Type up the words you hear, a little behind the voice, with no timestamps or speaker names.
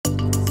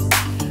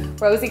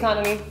Rosie,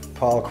 Connolly.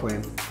 Paul,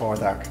 Quinn,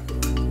 Forward Arc.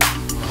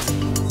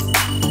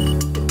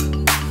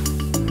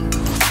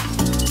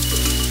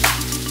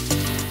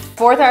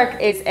 Forward Arc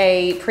is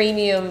a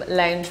premium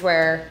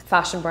loungewear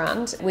fashion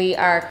brand. We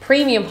are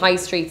premium high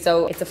street,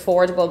 so it's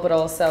affordable but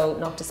also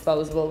not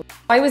disposable.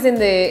 I was in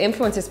the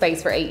influencer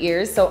space for 8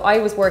 years, so I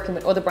was working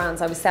with other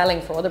brands. I was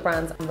selling for other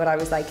brands, but I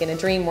was like, in a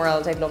dream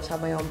world, I'd love to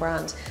have my own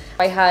brand.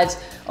 I had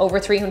over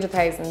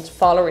 300,000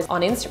 followers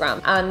on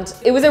Instagram, and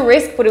it was a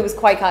risk, but it was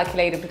quite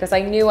calculated because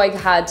I knew I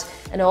had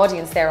an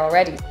audience there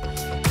already.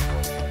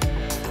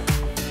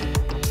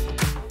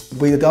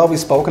 We had always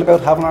spoken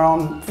about having our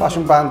own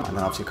fashion brand, and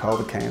then obviously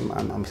COVID came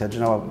and we said, you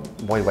know,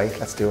 why wait,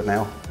 let's do it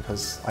now,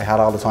 because I had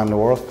all the time in the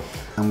world.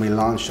 And we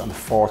launched on the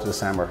 4th of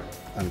December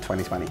in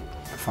 2020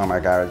 from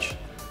our garage,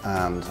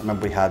 and I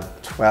remember we had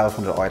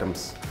 1,200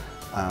 items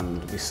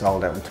and we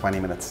sold out in 20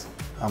 minutes,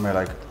 and we were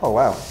like, oh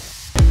wow.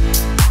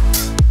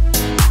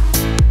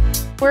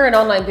 We're an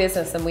online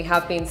business and we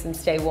have been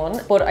since day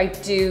one, but I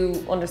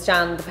do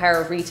understand the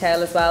power of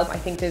retail as well. I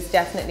think there's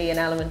definitely an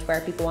element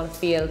where people want to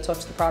feel,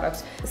 touch the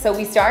product. So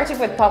we started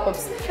with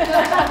pop-ups.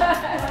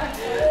 That's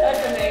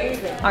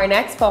amazing. Our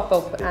next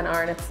pop-up and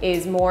Arnott's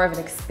is more of an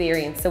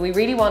experience. So we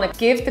really want to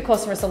give the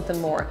customer something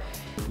more.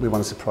 We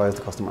want to surprise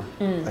the customer,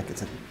 like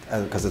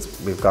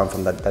because we've gone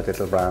from that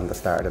little brand that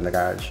started in the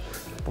garage,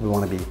 but we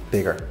want to be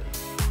bigger.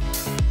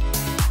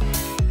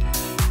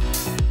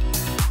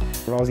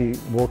 Rosie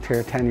worked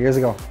here 10 years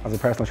ago as a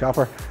personal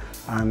shopper,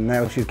 and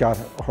now she's got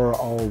her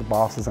old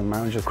bosses and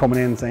managers coming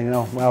in saying, you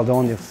know, well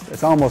done,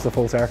 it's almost a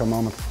full circle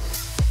moment.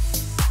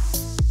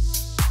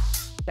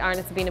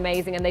 Arnott's have been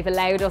amazing and they've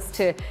allowed us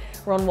to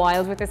run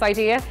wild with this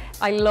idea.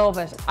 I love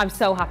it. I'm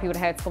so happy with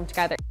how it's come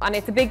together. And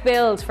it's a big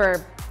build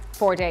for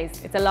 4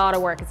 days. It's a lot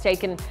of work. It's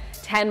taken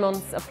 10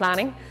 months of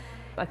planning,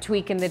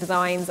 tweaking the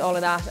designs, all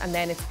of that, and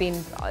then it's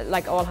been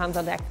like all hands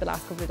on deck for the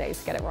last couple of days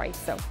to get it right.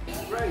 So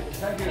Great,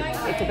 thank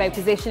you. It's about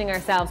positioning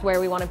ourselves where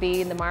we want to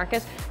be in the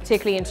market,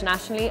 particularly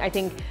internationally. I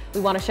think we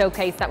want to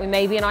showcase that we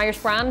may be an Irish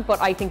brand,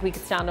 but I think we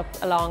could stand up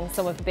along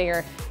some of the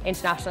bigger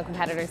international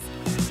competitors.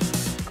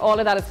 All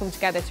of that has come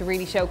together to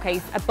really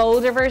showcase a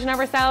bolder version of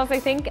ourselves, I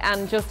think,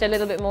 and just a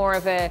little bit more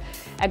of a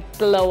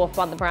glow up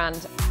on the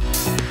brand.